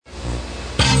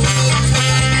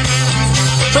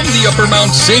From the Upper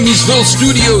Mount Samiesville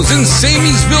studios in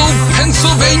Samiesville,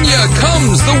 Pennsylvania,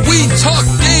 comes the We Talk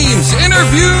Games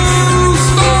Interview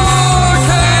Starcade.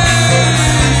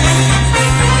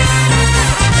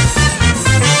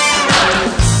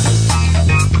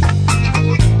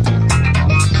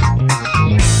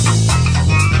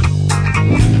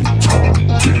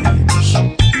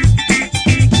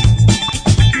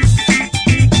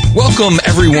 Welcome,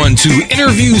 everyone, to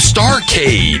Interview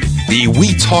Starcade, the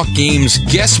We Talk Games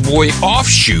Guest Boy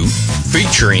offshoot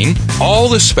featuring all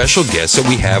the special guests that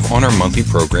we have on our monthly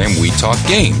program, We Talk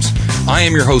Games. I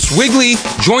am your host, Wiggly.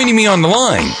 Joining me on the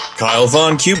line, Kyle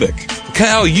Von Kubic.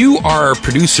 Kyle, you are a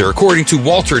producer, according to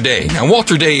Walter Day. Now,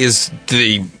 Walter Day is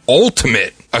the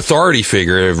ultimate authority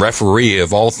figure, a referee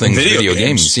of all things video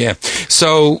games. Yeah.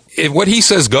 So what he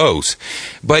says goes.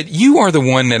 But you are the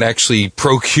one that actually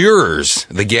procures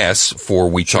the guests for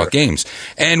We Talk Games.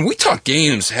 And We Talk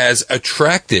Games has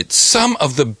attracted some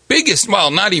of the biggest,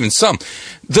 well, not even some,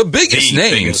 the biggest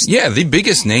names. Yeah, the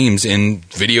biggest names in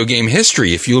video game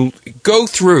history. If you go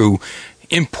through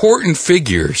important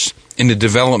figures in the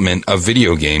development of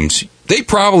video games, they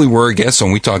probably were guests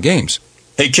on We Talk Games.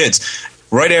 Hey, kids.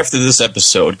 Right after this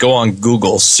episode, go on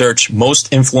Google, search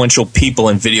most influential people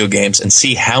in video games, and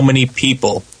see how many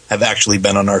people have actually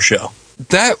been on our show.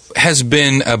 That has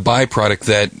been a byproduct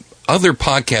that other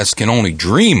podcasts can only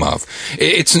dream of.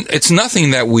 It's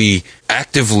nothing that we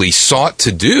actively sought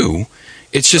to do.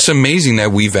 It's just amazing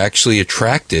that we've actually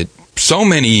attracted so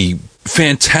many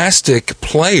fantastic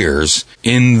players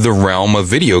in the realm of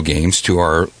video games to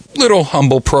our little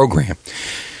humble program.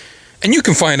 And you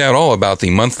can find out all about the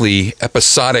monthly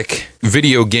episodic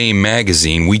video game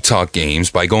magazine, We Talk Games,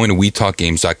 by going to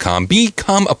WeTalkGames.com.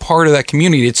 Become a part of that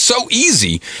community. It's so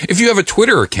easy. If you have a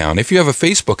Twitter account, if you have a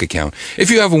Facebook account,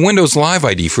 if you have a Windows Live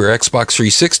ID for your Xbox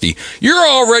 360, you're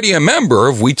already a member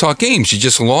of We Talk Games. You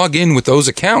just log in with those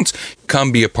accounts,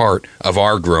 come be a part of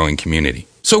our growing community.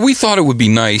 So we thought it would be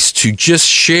nice to just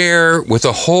share with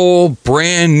a whole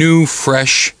brand new,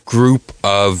 fresh group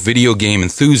of video game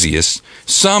enthusiasts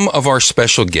some of our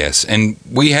special guests. And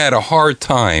we had a hard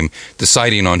time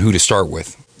deciding on who to start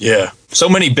with. Yeah. So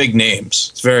many big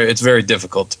names. It's very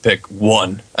difficult to pick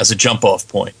one as a jump-off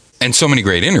point. And so many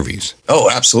great interviews. Oh,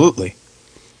 absolutely.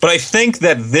 But I think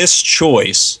that this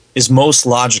choice is most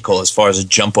logical as far as a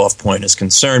jump-off point is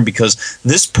concerned, because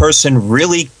this person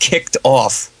really kicked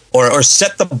off or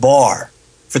set the bar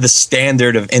for the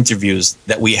standard of interviews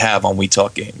that we have on We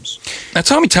Talk Games. Now,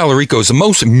 Tommy Tallarico is the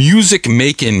most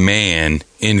music-making man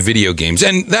in video games,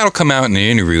 and that'll come out in the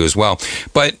interview as well.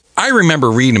 But I remember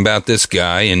reading about this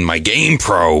guy in my Game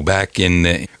Pro back in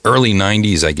the early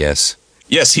 90s, I guess.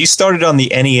 Yes, he started on the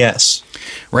NES.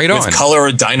 Right on. With Color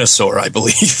a Dinosaur, I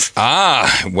believe.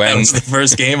 That was the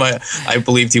first game I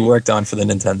believed he worked on for the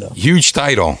Nintendo. Huge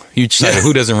title. Yeah.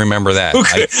 Who doesn't remember that?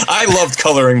 I loved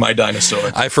Coloring My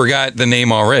Dinosaur. I forgot the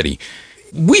name already.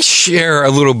 We share a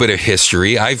little bit of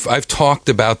history. I've talked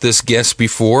about this guest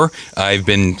before. I've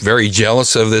been very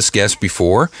jealous of this guest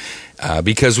before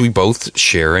because we both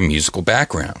share a musical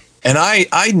background. And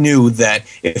I knew that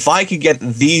if I could get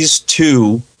these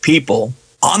two people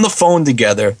on the phone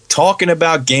together, talking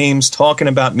about games, talking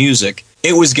about music,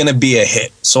 it was going to be a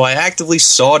hit. So I actively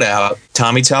sought out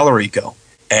Tommy Tallarico,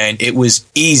 and it was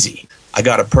easy. I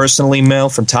got a personal email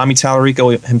from Tommy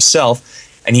Tallarico himself,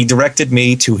 and he directed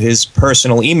me to his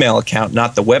personal email account,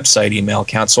 not the website email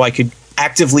account, so I could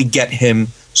actively get him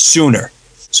sooner.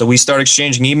 So we start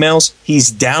exchanging emails.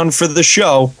 He's down for the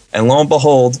show, and lo and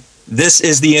behold, this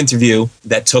is the interview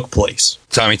that took place.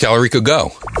 Tommy Tallarico,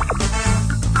 go.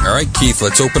 All right, Keith,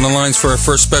 let's open the lines for our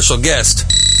first special guest.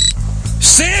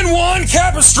 San Juan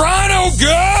Capistrano,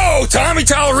 go! Tommy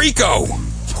Tallarico.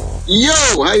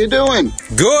 Yo, how you doing?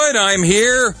 Good, I'm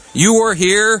here. You are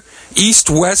here.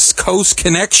 East-West Coast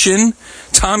Connection.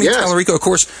 Tommy Tallarico, of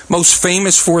course, most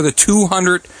famous for the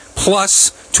 200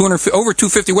 plus, over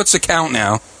 250. What's the count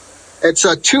now? It's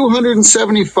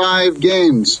 275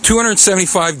 games.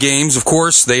 275 games, of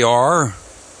course, they are.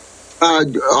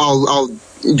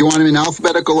 Do you want them in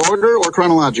alphabetical order or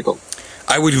chronological?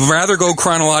 I would rather go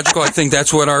chronological. I think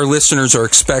that's what our listeners are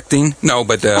expecting. No,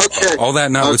 but all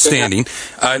that notwithstanding,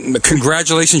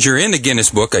 congratulations, you're in the Guinness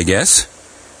Book, I guess.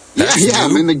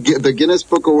 I'm in the Guinness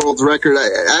Book of World Record.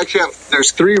 I actually have,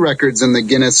 there's 3 records in the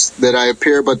Guinness that I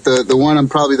appear, but the one I'm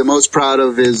probably the most proud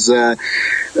of is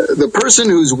the person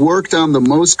who's worked on the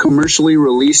most commercially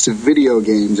released video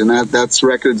games, and that's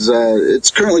records. It's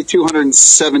currently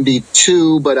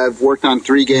 272, but I've worked on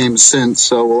 3 games since,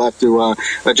 so we'll have to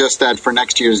adjust that for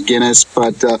next year's Guinness.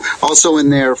 But also in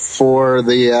there for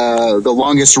the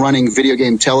longest running video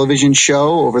game television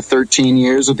show, over 13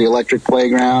 years with the Electric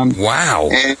Playground. Wow.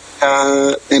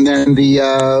 And then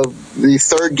the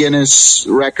third Guinness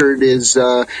record is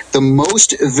the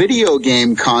most video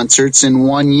game concerts in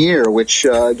 1 year, which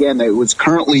again, it was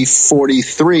currently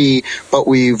 43, but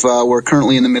we're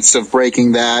currently in the midst of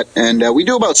breaking that, and we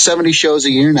do about 70 shows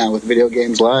a year now with Video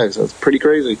Games Live, so it's pretty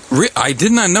crazy. I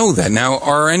did not know that. Now,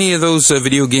 are any of those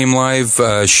Video Game Live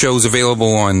shows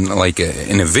available on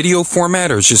in a video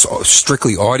format, or is it just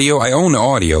strictly audio? I own the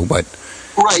audio, but...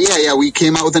 Right, yeah. We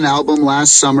came out with an album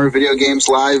last summer, Video Games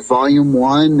Live Volume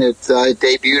 1. It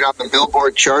debuted on the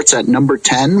Billboard charts at number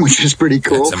 10, which is pretty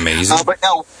cool. That's amazing. But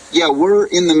now, we're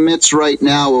in the midst right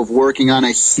now of working on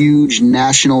a huge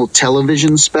national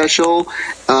television special.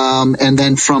 And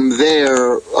then from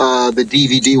there, the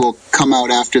DVD will come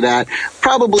out after that.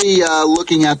 Probably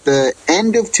looking at the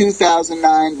end of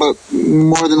 2009, but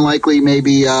more than likely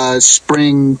maybe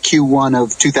spring Q1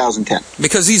 of 2010.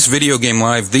 Because these Video Game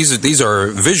Live, these are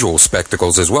visual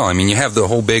spectacles as well. I mean, you have the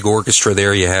whole big orchestra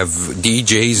there, you have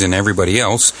DJs and everybody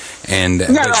else. And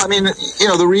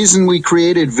the reason we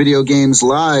created Video Games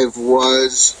Live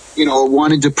was,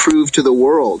 wanted to prove to the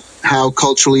world how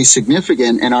culturally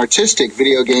significant and artistic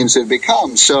video games have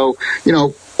become. So,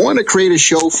 I want to create a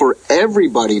show for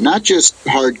everybody, not just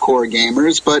hardcore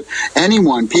gamers, but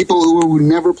anyone, people who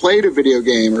never played a video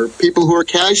game or people who are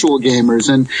casual gamers.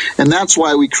 And that's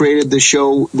why we created the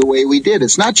show the way we did.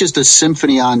 It's not just a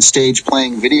symphony on stage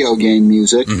playing video game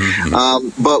music,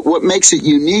 but what makes it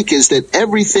unique is that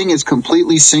everything is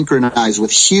completely synchronized with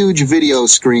huge video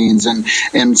screens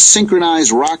and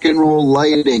synchronized rock and roll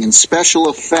lighting and special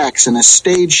effects and a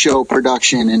stage show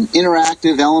production and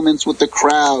interactive elements with the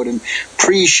crowd and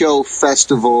pre-show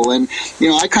festival. And,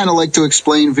 I kind of like to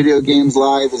explain Video Games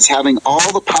Live as having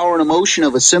all the power and emotion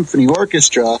of a symphony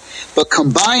orchestra, but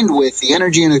combined with the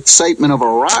energy and excitement of a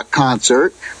rock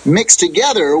concert, mixed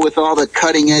together with all the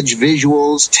cutting-edge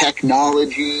visuals,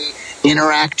 technology,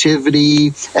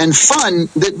 interactivity, and fun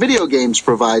that video games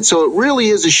provide. So it really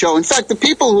is a show. In fact, the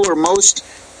people who are most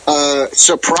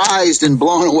surprised and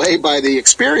blown away by the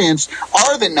experience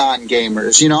are the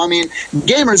non-gamers.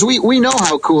 Gamers, we know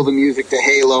how cool the music to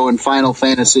Halo and Final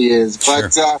Fantasy is,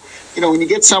 but sure. When you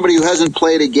get somebody who hasn't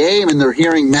played a game and they're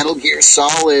hearing Metal Gear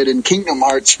Solid and Kingdom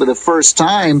Hearts for the first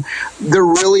time, they're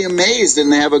really amazed,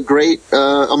 and they have a great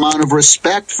amount of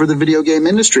respect for the video game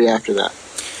industry after that.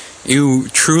 You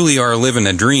truly are living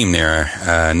a dream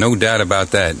there, no doubt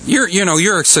about that.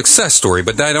 You're a success story,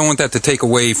 but I don't want that to take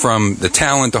away from the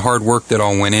talent, the hard work that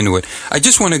all went into it. I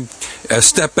just want to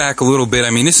step back a little bit.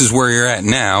 I mean, this is where you're at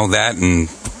now, that and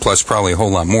plus probably a whole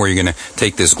lot more. You're going to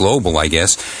take this global, I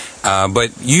guess.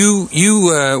 But you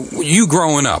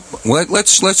growing up,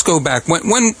 let's go back.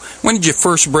 When did you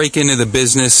first break into the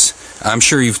business? I'm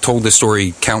sure you've told this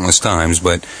story countless times,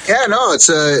 but it's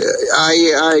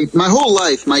my whole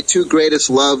life, my 2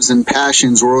 greatest loves and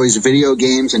passions were always video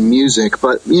games and music.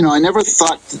 But I never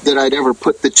thought that I'd ever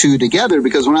put the 2 together,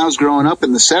 because when I was growing up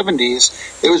in the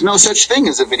 70s, there was no such thing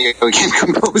as a video game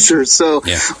composer. So,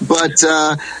 yeah. But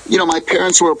my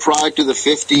parents were a product of the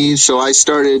 50s, so I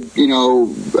started.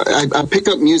 I picked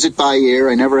up music by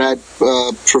ear. I never had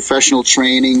professional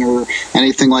training or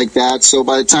anything like that. So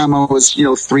by the time I was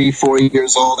 3-4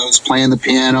 years old, I was playing the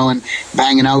piano and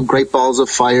banging out Great Balls of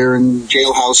Fire and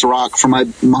Jailhouse Rock for my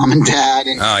mom and dad.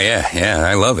 And, oh yeah,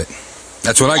 I love it.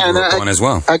 That's what I grew up on as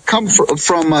well. I come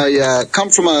from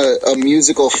a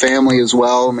musical family as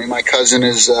well. I mean, my cousin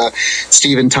is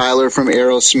Steven Tyler from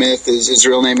Aerosmith. His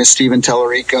real name is Steven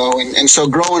Tellerico, and so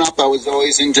growing up, I was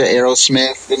always into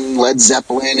Aerosmith and Led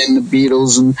Zeppelin and the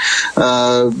Beatles and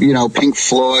Pink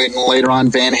Floyd, and later on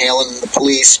Van Halen and the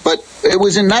Police. But it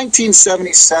was in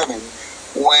 1977.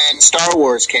 When Star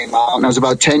Wars came out, and I was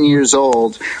about 10 years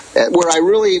old, where I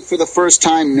really, for the first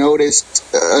time, noticed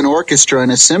an orchestra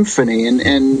and a symphony.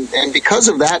 And because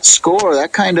of that score,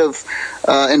 that kind of,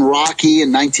 and Rocky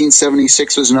in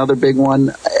 1976 was another big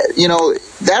one,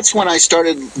 that's when I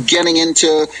started getting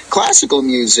into classical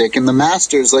music and the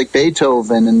masters like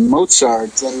Beethoven and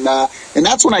Mozart. And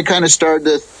that's when I kind of started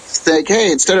to think,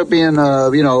 hey, instead of being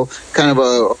kind of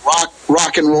a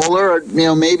rock and roller,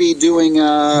 maybe doing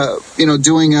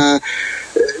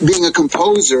being a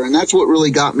composer, and that's what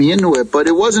really got me into it. But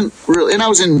it wasn't really, and I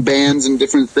was in bands and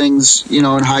different things, in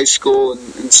high school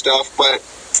and stuff. But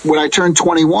when I turned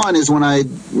 21 is when I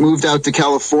moved out to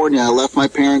California. I left my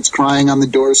parents crying on the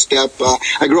doorstep.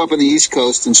 I grew up on the East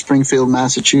Coast in Springfield,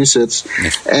 Massachusetts.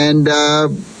 And,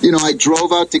 I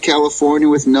drove out to California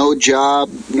with no job,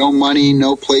 no money,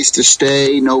 no place to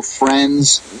stay, no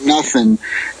friends, nothing.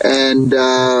 And,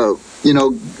 the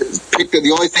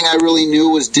only thing I really knew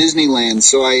was Disneyland.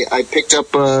 So I picked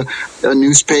up a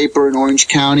newspaper in Orange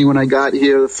County when I got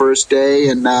here the first day,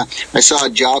 and I saw a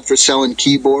job for selling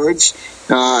keyboards.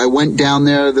 I went down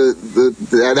there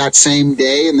that same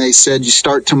day, and they said, you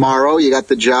start tomorrow, you got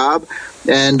the job.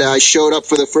 And I showed up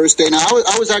for the first day. Now,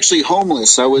 I was actually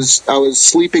homeless. I was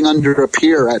sleeping under a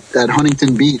pier at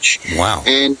Huntington Beach. Wow.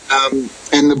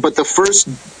 But the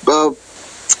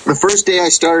first day I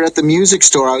started at the music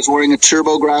store, I was wearing a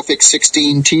TurboGrafx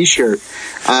 16 T-shirt,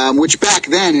 which back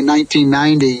then in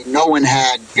 1990, no one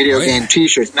had video game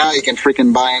T-shirts. Now you can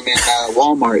freaking buy them in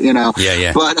Walmart,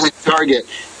 Yeah. But at Target,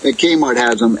 Kmart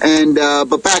has them. And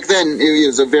but back then it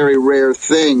was a very rare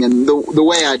thing. And the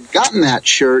way I'd gotten that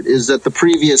shirt is that the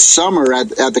previous summer at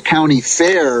the county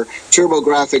fair,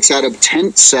 TurboGrafx had a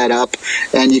tent set up,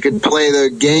 and you could play the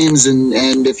games. And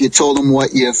if you told them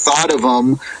what you thought of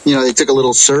them, they took a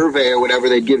little survey or whatever,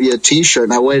 they'd give you a T-shirt.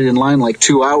 And I waited in line like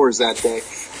 2 hours that day.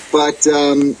 But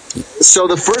so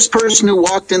the first person who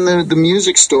walked in the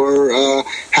music store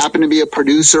happened to be a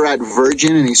producer at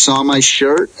Virgin, and he saw my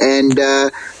shirt, and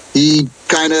he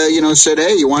kind of, said,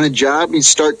 hey, you want a job? You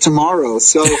start tomorrow.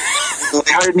 So they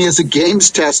hired me as a games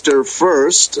tester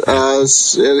first. I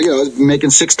was making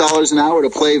 $6 an hour to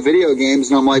play video games,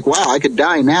 and I'm like, wow, I could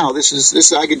die now.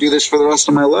 This I could do this for the rest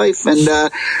of my life.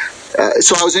 And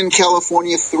so I was in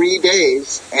California 3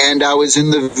 days, and I was in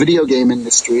the video game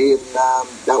industry, and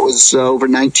that was over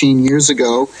 19 years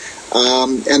ago.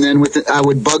 And then I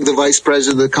would bug the vice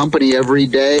president of the company every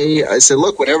day. I said,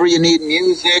 look, whenever you need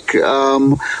music,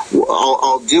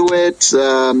 I'll do it.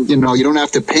 You don't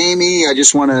have to pay me. I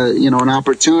just want an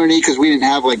opportunity, because we didn't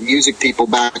have like music people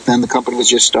back then. The company was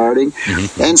just starting.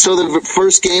 Mm-hmm. And so the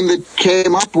first game that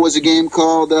came up was a game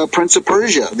called Prince of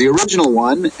Persia, the original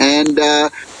one. And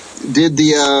did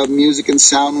the music and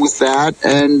sound with that,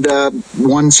 and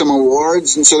won some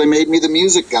awards, and so they made me the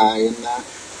music guy, and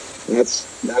that's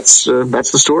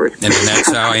the story. And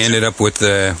that's how I ended up with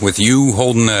you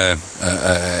holding a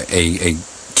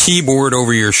keyboard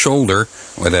over your shoulder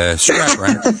with a strap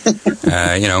around,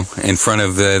 in front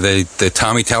of the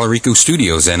Tommy Tallarico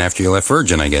Studios. Then after you left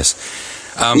Virgin, I guess.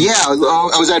 I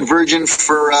was at Virgin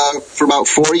for about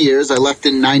 4 years. I left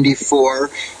in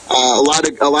 '94. A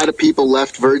lot of people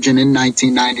left Virgin in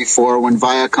 1994 when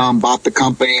Viacom bought the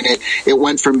company, and it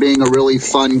went from being a really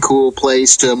fun, cool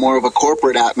place to more of a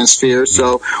corporate atmosphere.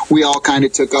 So we all kind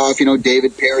of took off.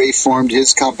 David Perry formed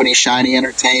his company, Shiny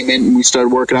Entertainment, and we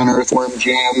started working on Earthworm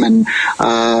Jim. And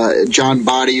John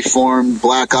Body formed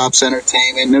Black Ops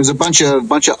Entertainment. And there was a bunch of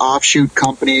offshoot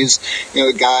companies.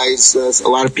 Guys, a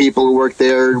lot of people who worked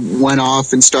there went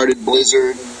off and started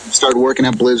Blizzard. Started working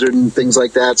at Blizzard and things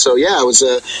like that. So yeah, it was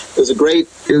a great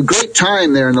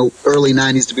time there in the early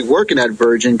 '90s to be working at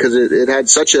Virgin, because it had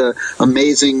such a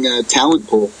amazing talent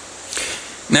pool.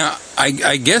 Now,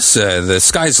 I guess the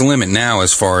sky's the limit now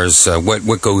as far as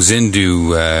what goes into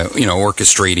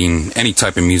orchestrating any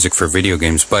type of music for video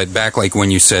games. But back like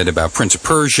when you said about Prince of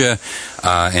Persia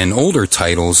and older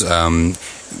titles.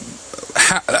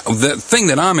 The thing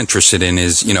that I'm interested in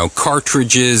is,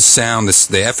 cartridges, sound, the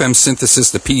FM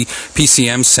synthesis, the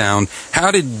PCM sound.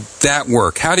 How did that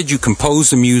work? How did you compose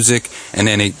the music, and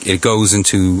then it goes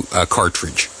into a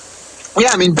cartridge? Yeah,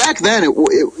 I mean, back then,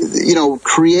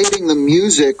 creating the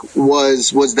music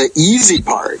was the easy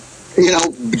part.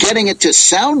 Getting it to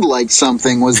sound like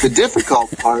something was the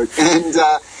difficult part. And,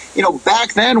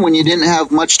 back then, when you didn't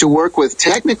have much to work with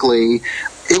technically,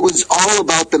 it was all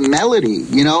about the melody,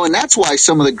 and that's why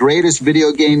some of the greatest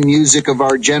video game music of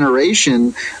our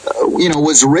generation,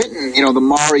 was written, the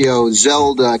Mario,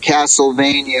 Zelda,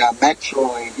 Castlevania,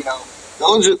 Metroid,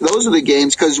 those are the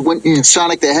games, because when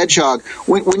Sonic the Hedgehog,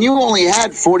 when you only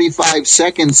had 45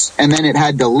 seconds and then it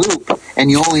had to loop,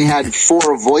 and you only had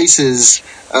 4 voices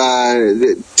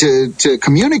to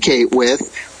communicate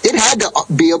with, it had to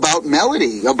be about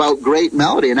melody, about great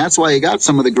melody, and that's why you got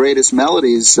some of the greatest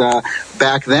melodies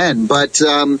back then. But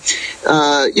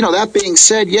that being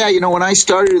said, when I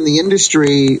started in the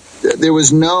industry, there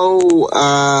was no,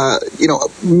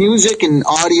 music and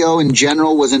audio in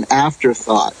general was an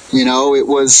afterthought. It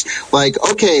was like,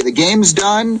 okay, the game's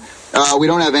done. We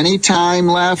don't have any time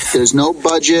left. There's no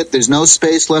budget. There's no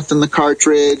space left in the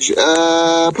cartridge.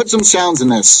 Put some sounds in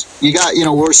this.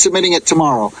 We're submitting it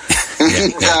tomorrow.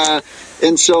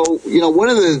 And so, one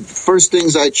of the first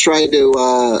things I tried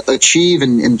to achieve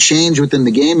and change within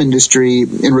the game industry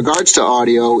in regards to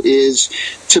audio is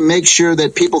to make sure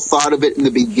that people thought of it in the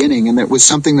beginning, and that was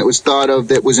something that was thought of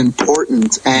that was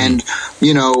important and,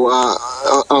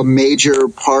 a major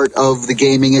part of the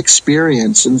gaming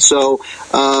experience. And so,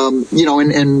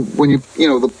 and when you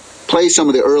play some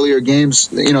of the earlier games,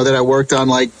 that I worked on,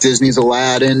 like Disney's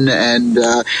Aladdin and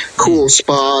Cool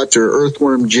Spot or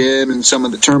Earthworm Jim and some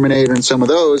of the Terminator and some of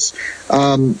those,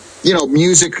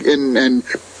 music and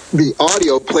the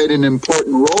audio played an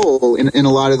important role in a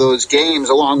lot of those games,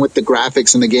 along with the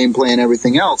graphics and the gameplay and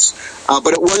everything else.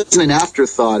 But it wasn't an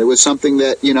afterthought. It was something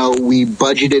that, we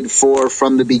budgeted for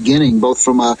from the beginning, both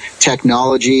from a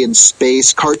technology and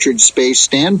cartridge space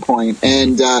standpoint.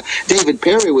 And David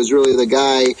Perry was really the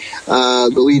guy,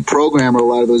 the lead programmer of a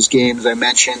lot of those games I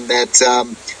mentioned, that,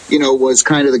 was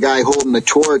kind of the guy holding the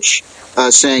torch,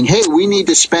 saying, hey, we need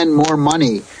to spend more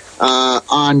money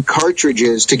on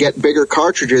cartridges to get bigger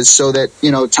cartridges so that,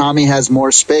 Tommy has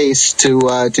more space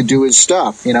to do his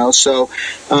stuff, So,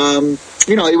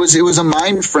 it was a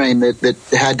mind frame that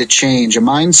had to change, a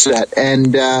mindset.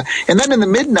 And then in the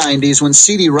mid-90s, when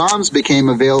CD-ROMs became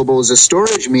available as a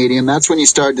storage medium, that's when you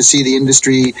started to see the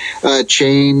industry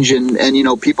change and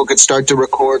people could start to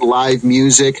record live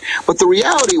music. But the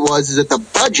reality is that the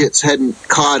budgets hadn't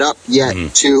caught up yet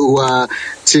to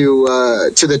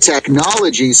the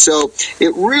technology. So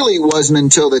it really wasn't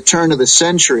until the turn of the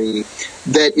century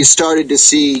that you started to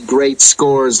see great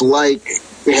scores like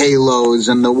the Halos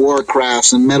and the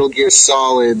Warcrafts and Metal Gear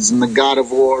Solids and the God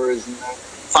of Wars and the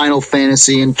Final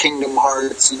Fantasy and Kingdom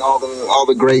Hearts and all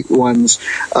the great ones.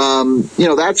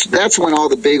 That's when all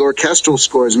the big orchestral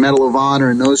scores, Medal of Honor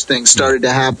and those things started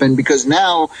to happen, because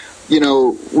now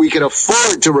we could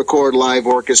afford to record live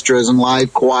orchestras and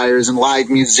live choirs and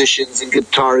live musicians and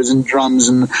guitars and drums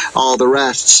and all the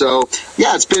rest. So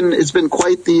yeah, it's been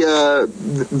quite the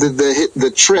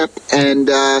trip. And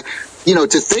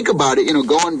to think about it,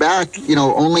 going back,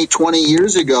 only 20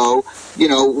 years ago,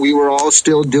 we were all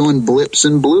still doing blips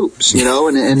and bloops,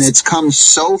 and it's come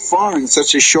so far in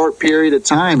such a short period of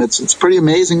time. It's pretty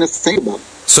amazing to think about.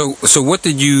 So what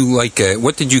did you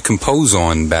what did you compose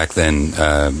on back then?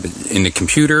 In the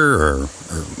computer or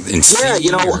in C? Yeah,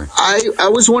 I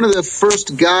was one of the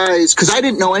first guys, because I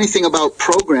didn't know anything about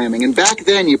programming, and back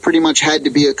then you pretty much had to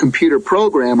be a computer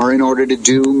programmer in order to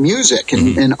do music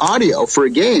and audio for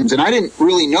games, and I didn't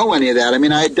really know any of that. I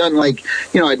mean, I had done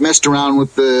I'd messed around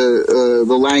with the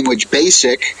language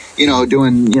BASIC,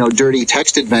 doing dirty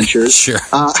text adventures sure.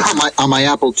 on my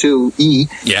Apple IIe.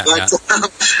 Yeah,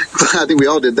 I think we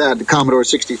all did that, the Commodore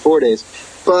 64 days.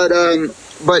 But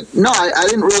no, I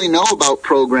didn't really know about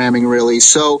programming really.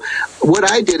 So what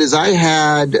I did is I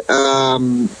had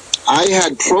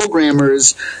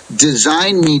programmers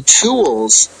design me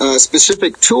tools,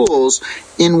 specific tools,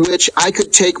 in which I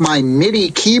could take my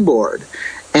MIDI keyboard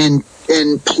and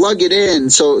plug it in,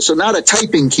 so not a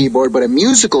typing keyboard, but a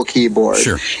musical keyboard,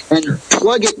 sure. and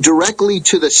plug it directly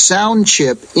to the sound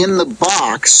chip in the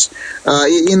box,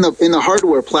 in the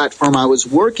hardware platform I was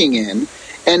working in,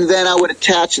 and then I would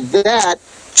attach that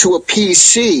to a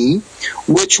PC,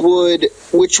 which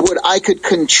would I could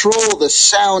control the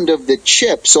sound of the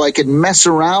chip, so I could mess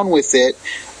around with it.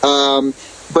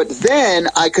 But then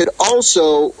I could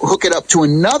also hook it up to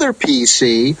another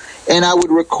PC, and I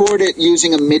would record it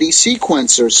using a MIDI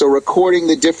sequencer. So recording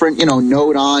the different,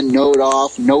 note on, note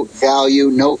off, note value,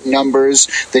 note numbers,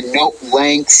 the note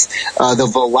length, the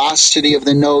velocity of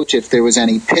the note, if there was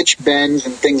any pitch bends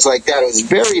and things like that. It was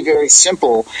very, very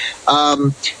simple.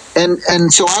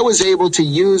 And so I was able to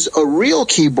use a real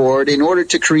keyboard in order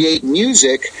to create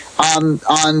music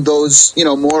on those,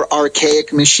 more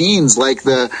archaic machines like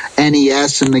the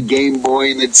NES and the Game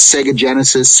Boy and the Sega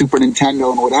Genesis, Super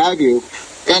Nintendo, and what have you.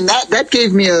 And that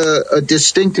gave me a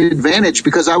distinct advantage,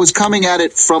 because I was coming at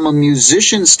it from a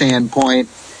musician standpoint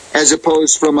as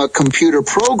opposed from a computer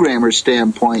programmer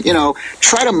standpoint.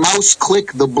 Try to mouse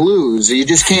click the blues. You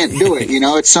just can't do it.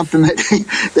 It's something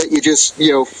that you just,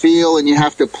 feel and you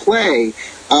have to play.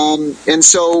 And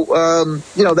so,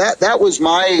 that was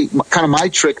my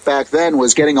trick back then,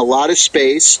 was getting a lot of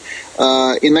space,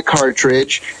 in the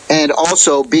cartridge, and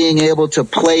also being able to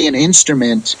play an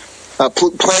instrument,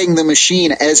 playing the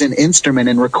machine as an instrument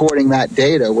and recording that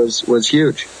data was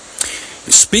huge.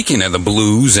 speaking of the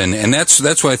blues, and that's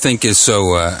what I think is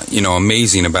so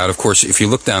amazing about. Of course, if you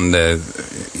look down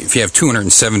if you have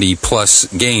 270 plus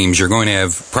games, you're going to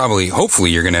have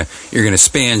hopefully you're going to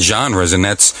span genres, and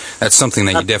that's something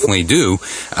that you definitely do,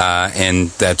 and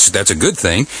that's a good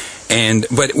thing.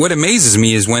 But what amazes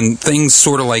me is when things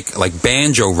sort of like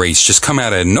Banjo Race just come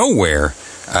out of nowhere.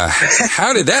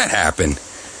 How did that happen?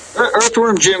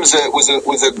 Earthworm Jim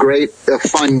was a great,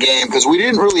 fun game because we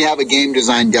didn't really have a game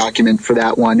design document for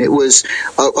that one. It was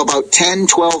about 10,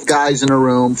 12 guys in a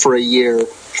room for a year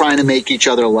trying to make each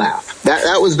other laugh.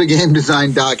 That was the game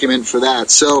design document for that.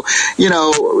 So,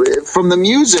 from the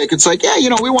music, it's like,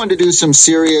 we wanted to do some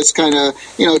serious kind of,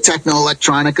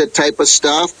 techno-electronica type of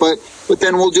stuff, but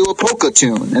then we'll do a polka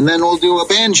tune, and then we'll do a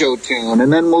banjo tune,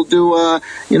 and then we'll do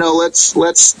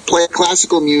let's play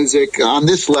classical music on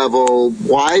this level.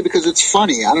 Why? Because it's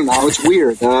funny. I don't know. It's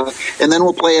weird. And then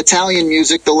we'll play Italian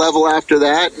music the level after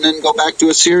that, and then go back to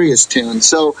a serious tune.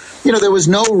 So, there was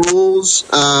no rules.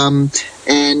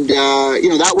 And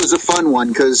that was a fun one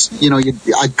because,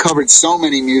 I covered so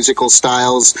many musical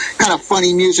styles, kind of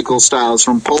funny musical styles,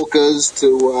 from polkas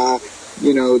to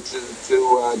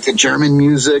German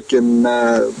music and,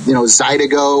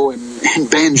 Zydeco and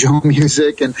banjo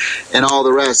music and all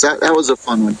the rest. That was a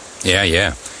fun one.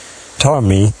 Yeah.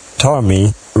 Tommy,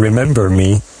 remember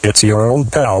me? It's your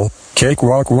old pal,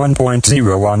 Cakewalk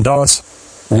 1.0 on DOS.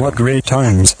 What great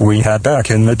times we had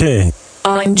back in the day.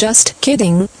 I'm just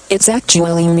kidding, it's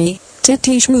actually me,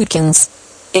 Titi Schmookins.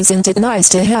 Isn't it nice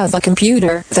to have a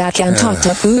computer that can talk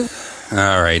to Pooh?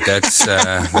 All right, that's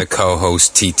the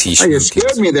co-host Titi Schmookins. You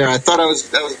scared me there. I thought I was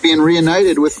being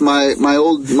reunited with my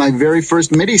very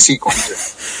first MIDI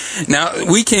sequencer. Now,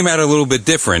 we came out a little bit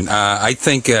different. I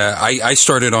think I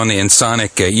started on the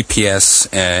Ensoniq EPS,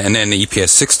 and then the EPS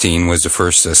 16 was the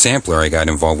first sampler I got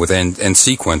involved with, and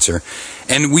sequencer.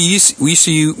 And we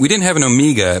didn't have an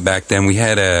Amiga back then. We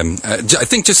had I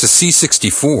think just a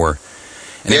C64.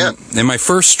 And in my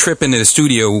first trip into the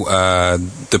studio,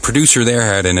 the producer there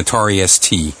had an Atari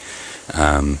ST.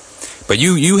 But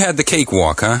you had the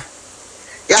Cakewalk, huh?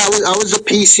 Yeah, I was a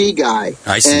PC guy.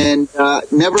 I see. And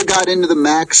never got into the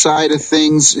Mac side of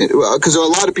things, because a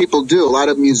lot of people do. A lot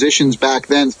of musicians back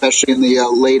then, especially in the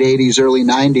late 80s, early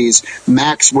 90s,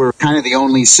 Macs were kind of the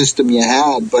only system you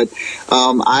had. But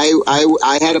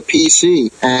I had a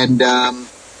PC, and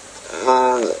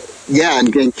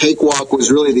and Cakewalk was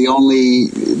really the only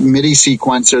MIDI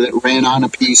sequencer that ran on a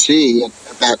PC at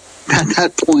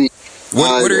that point.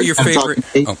 What are your favorite?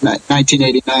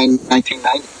 1989,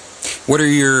 1990.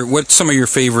 What's some of your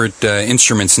favorite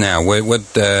instruments now?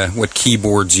 What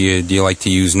keyboards do you like to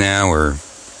use now, or?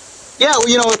 Yeah,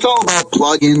 well, it's all about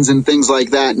plugins and things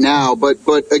like that now. But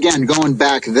again, going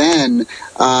back then,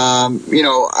 I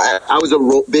was a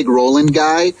big Roland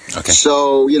guy. Okay.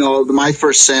 So, my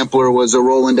first sampler was a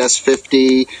Roland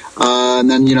S50. And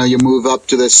then, you move up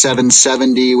to the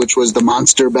 770, which was the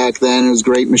monster back then. It was a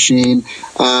great machine.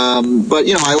 But,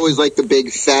 I always liked the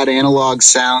big fat analog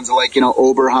sounds like,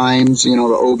 Oberheims, the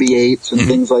OB8s and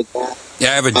things like that.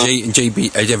 Yeah, I have a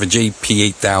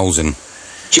JP8000.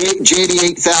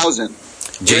 JD8000.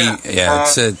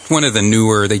 It's one of the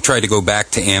newer. They tried to go back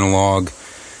to analog.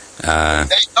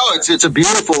 It's a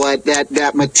beautiful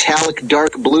that metallic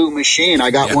dark blue machine.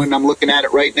 I got one. I'm looking at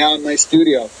it right now in my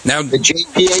studio. Now the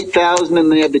JP8000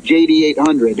 and they have the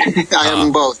JD800. I have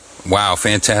them both. Wow,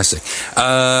 fantastic.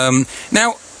 Now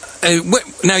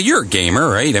you're a gamer,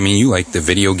 right? I mean, you like the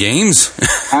video games.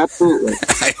 Absolutely.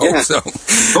 I hope so.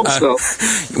 Hope so.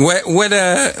 What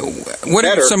are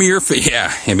some of your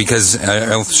because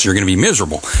else you're going to be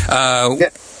miserable.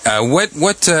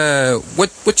 What's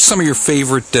some of your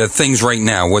favorite things right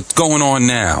now? What's going on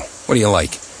now? What do you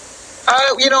like?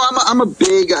 I'm a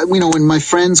big, when my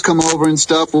friends come over and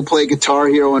stuff, we'll play Guitar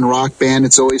Hero and Rock Band.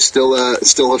 It's always still a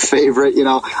favorite.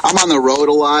 I'm on the road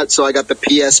a lot, so I got the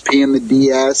PSP and the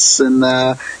DS, and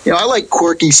I like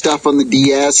quirky stuff on the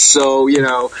DS. So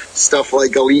stuff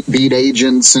like Elite Beat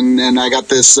Agents, and I got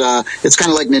this. It's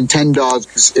kind of like Nintendo,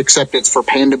 except it's for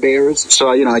panda bears. So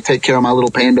I take care of my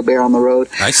little panda bear on the road.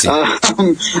 I see.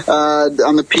 On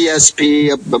the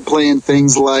PSP, I'm playing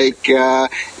things like God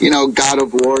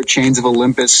of War, Chains of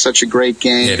Olympus, such a great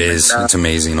game. It is. It's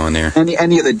amazing on there.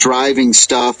 Any of the driving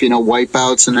stuff,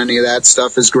 Wipeouts and any of that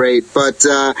stuff is great. But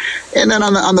and then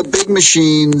on the big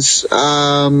machines,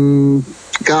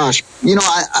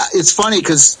 it's funny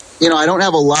because I don't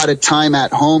have a lot of time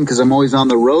at home because I'm always on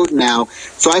the road now.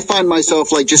 So I find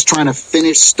myself like just trying to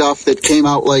finish stuff that came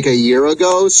out like a year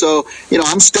ago. So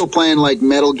I'm still playing like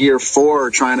Metal Gear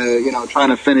 4, trying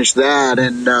to finish that.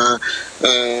 And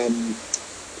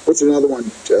what's another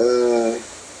one?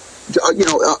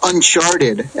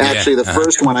 Uncharted. Actually, the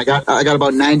first one, I got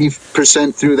about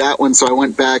 90% through that one, so I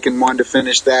went back and wanted to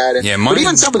finish that. But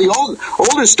even some of the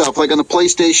older stuff, like on the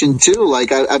PlayStation 2,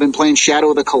 like I've been playing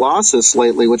Shadow of the Colossus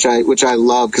lately, which I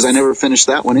love because I never finished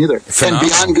that one either. Phenomenal. And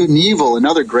Beyond Good and Evil,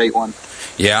 another great one.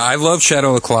 Yeah, I love Shadow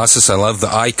of the Colossus. I love the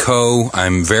ICO.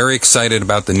 I'm very excited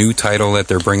about the new title that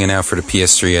they're bringing out for the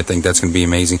PS3. I think that's going to be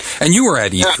amazing. And you were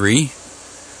at E3.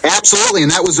 Yeah, absolutely,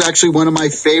 and that was actually one of my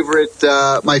favorite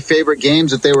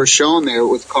games that they were showing there. It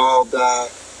was called,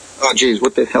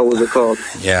 what the hell was it called?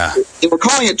 Yeah. They were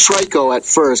calling it Trico at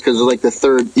first because it was like the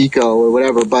third Eco or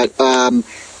whatever, but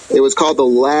it was called The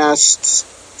Last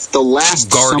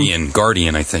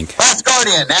Guardian, I think. Last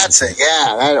Guardian, that's it.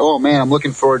 Yeah. Oh man, I'm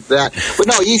looking forward to that. But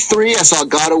no, E3, I saw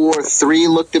God of War 3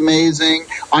 looked amazing.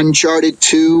 Uncharted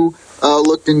 2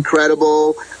 looked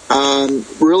incredible.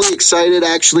 Really excited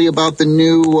actually about the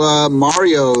new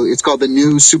Mario. It's called the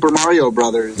new Super Mario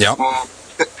Brothers. Yeah.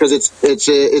 Because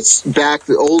it's back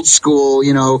the old school,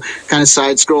 kind of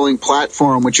side-scrolling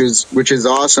platform, which is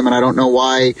awesome, and I don't know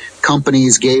why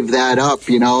companies gave that up.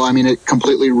 I mean, it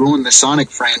completely ruined the Sonic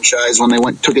franchise when they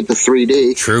took it to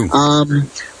 3D. True.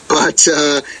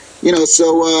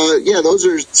 Those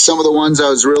are some of the ones I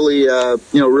was really,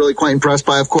 really quite impressed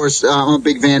by. Of course, I'm a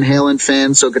big Van Halen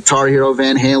fan, so Guitar Hero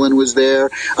Van Halen was there.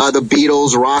 The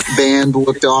Beatles Rock Band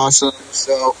looked awesome.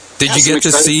 So. Did you get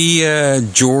to see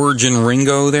George and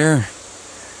Ringo there?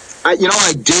 I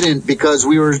didn't because I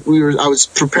was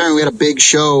preparing. We had a big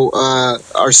show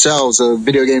ourselves,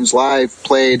 Video Games Live,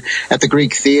 played at the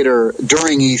Greek Theater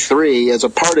during E3 as a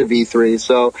part of E3.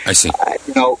 So I see.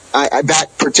 That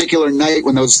particular night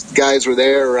when those guys were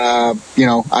there, I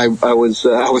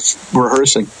was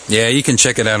rehearsing. Yeah, you can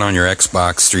check it out on your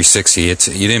Xbox 360.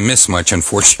 You didn't miss much,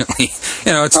 unfortunately.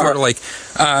 It's sort of like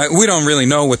we don't really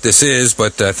know what this is,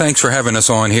 but thanks for having us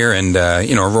on here, and a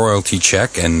royalty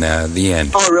check, and the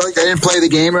end. Oh, really? They didn't play the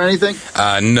game or anything?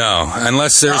 No,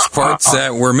 unless there's parts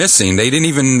that were missing. They didn't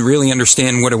even really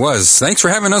understand what it was. Thanks for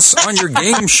having us on your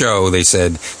game show, they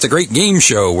said. It's a great game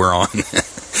show we're on.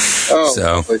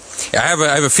 So I have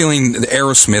a feeling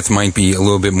Aerosmith might be a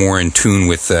little bit more in tune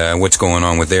with what's going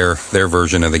on with their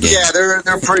version of the game. Yeah, they're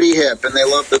pretty hip, and they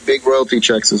love the big royalty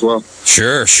checks as well.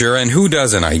 Sure, and who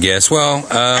doesn't, I guess? Well,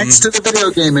 thanks to the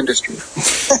video game industry.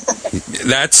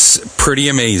 That's pretty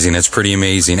amazing.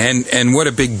 And what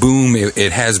a big boom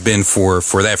it has been for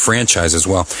that franchise as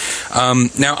well.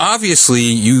 Now, obviously,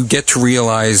 you get to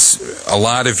realize a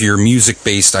lot of your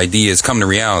music-based ideas come to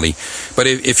reality. But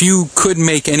if you could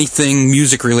make anything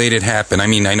music-related happen, I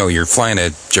mean, I know you're flying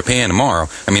to Japan tomorrow.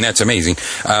 I mean, that's amazing.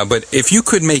 But if you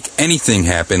could make anything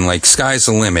happen, like sky's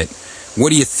the limit,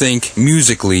 what do you think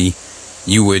musically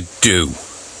you would do?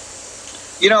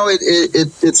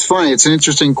 It's funny. It's an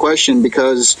interesting question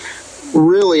because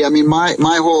really, I mean, my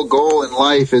whole goal in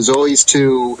life is always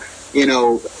to,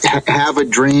 have a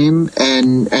dream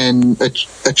and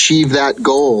achieve that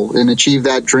goal and achieve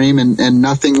that dream, and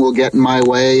nothing will get in my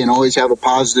way, and always have a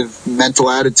positive mental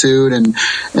attitude and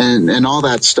all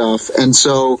that stuff. And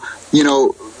so,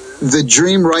 the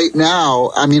dream right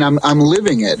now, I mean, I'm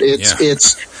living it.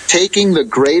 It's taking the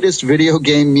greatest video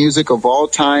game music of all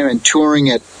time and touring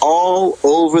it all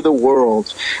over the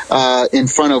world in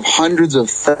front of hundreds of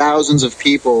thousands of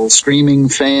people, screaming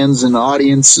fans and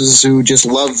audiences who just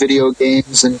love video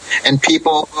games, and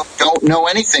people who don't know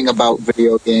anything about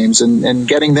video games, and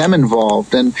getting them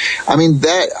involved. And I mean,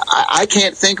 that I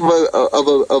can't think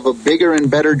of a bigger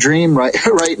and better dream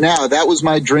right now. That was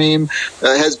my dream,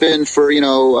 has been for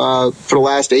the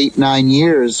last 8-9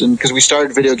 years, and because we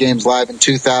started Video Games Live in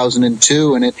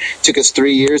 2002, and it took us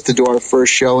 3 years to do our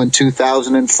first show in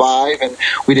 2005, and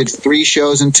we did 3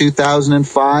 shows in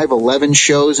 2005, 11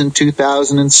 shows in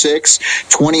 2006,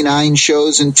 29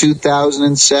 shows in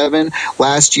 2007,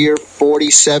 last year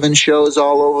 47 shows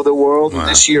all over the world, and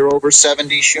this year over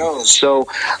 70 shows. So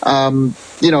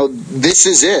this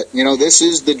is it. This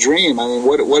is the dream. I mean,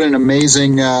 what an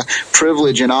amazing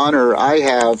privilege and honor I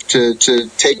have to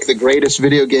take the greatest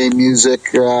video game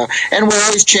music, and we're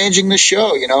always changing the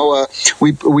show.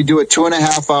 We do a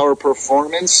 2.5-hour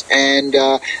performance, and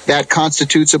that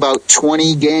constitutes about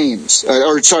 20 games,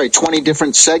 20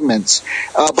 different segments.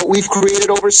 But we've created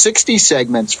over 60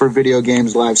 segments for Video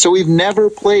Games Live, so we've never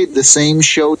played the same same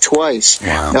show twice.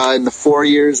 Wow. In the 4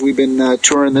 years we've been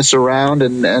touring this around,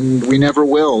 and we never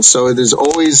will. So there's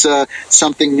always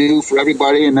something new for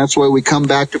everybody, and that's why we come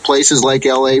back to places like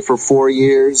L.A. for 4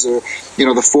 years, or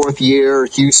the fourth year,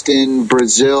 Houston,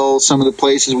 Brazil, some of the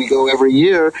places we go every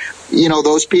year.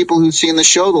 Those people who've seen the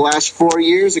show the last 4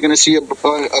 years are going to see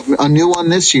a new one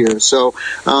this year. So,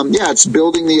 it's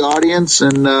building the audience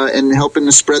and helping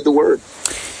to spread the word.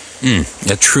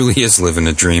 It truly is living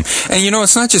a dream. And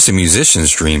it's not just a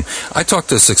musician's dream. I talk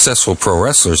to successful pro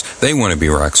wrestlers. They want to be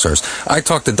rock stars. I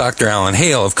talked to Dr. Alan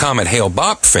Hale of Comet Hale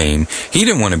Bop fame. He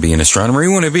didn't want to be an astronomer. He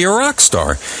wanted to be a rock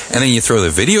star. And then you throw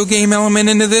the video game element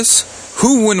into this.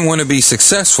 Who wouldn't want to be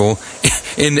successful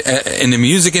in the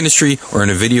music industry or in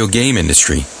the video game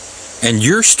industry? And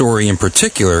your story in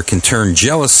particular can turn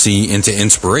jealousy into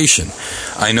inspiration.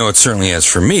 I know it certainly has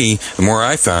for me. The more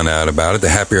I found out about it, the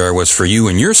happier I was for you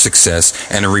and your success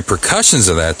and the repercussions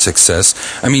of that success.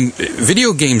 I mean,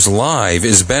 Video Games Live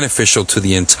is beneficial to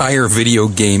the entire video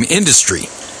game industry.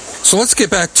 So let's get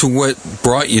back to what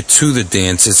brought you to the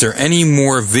dance. Is there any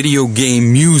more video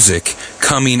game music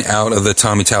coming out of the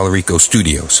Tommy Tallarico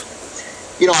studios?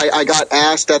 I got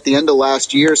asked at the end of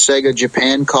last year. Sega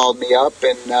Japan called me up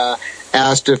and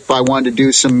asked if I wanted to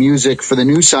do some music for the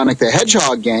new Sonic the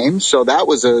Hedgehog game. So that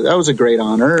was a great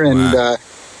honor, and wow.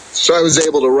 So I was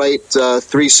able to write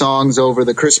 3 songs over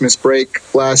the Christmas break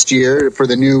last year for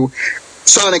the new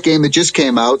Sonic game that just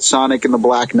came out, Sonic and the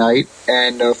Black Knight,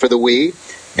 and for the Wii.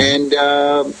 And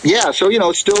so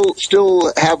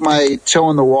still have my toe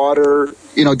in the water,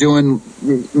 doing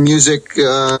music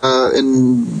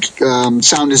and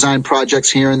sound design projects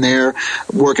here and there,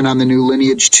 working on the new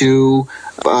Lineage 2,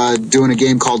 doing a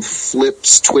game called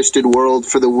Flip's Twisted World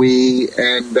for the Wii,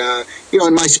 and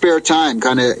in my spare time,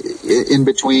 kind of in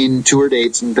between tour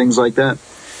dates and things like that.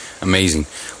 Amazing.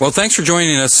 Well, thanks for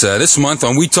joining us this month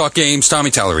on We Talk Games, Tommy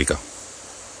Tallarico.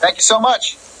 Thank you so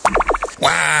much.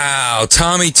 Wow,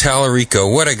 Tommy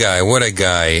Tallarico, what a guy.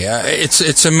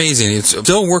 It's amazing. It's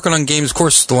still working on games. Of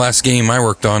course, the last game I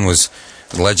worked on was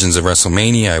Legends of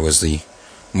WrestleMania. I was the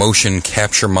motion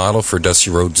capture model for Dusty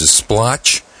Rhodes'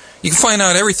 Splotch. You can find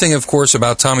out everything, of course,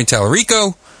 about Tommy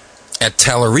Tallarico at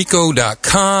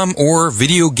Tallarico.com or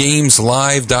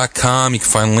VideoGamesLive.com. You can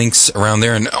find links around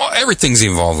there, and everything's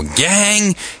involved with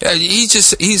gang.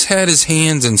 He's had his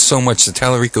hands in so much. The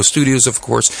Tallarico Studios, of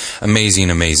course,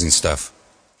 amazing stuff.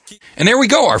 And there we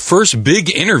go, our first big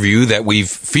interview that we've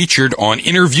featured on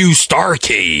Interview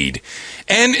Starcade.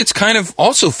 And it's kind of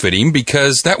also fitting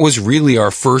because that was really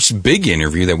our first big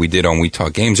interview that we did on We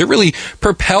Talk Games. It really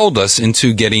propelled us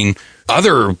into getting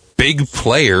other big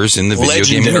players in the video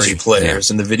game industry. Legendary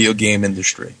players in the video game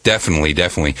industry.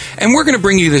 Definitely. And we're going to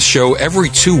bring you this show every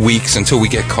 2 weeks until we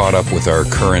get caught up with our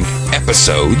current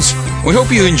episodes. We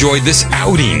hope you enjoyed this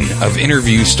outing of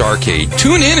Interview Starcade.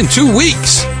 Tune in 2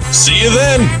 weeks. See you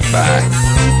then.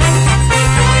 Bye.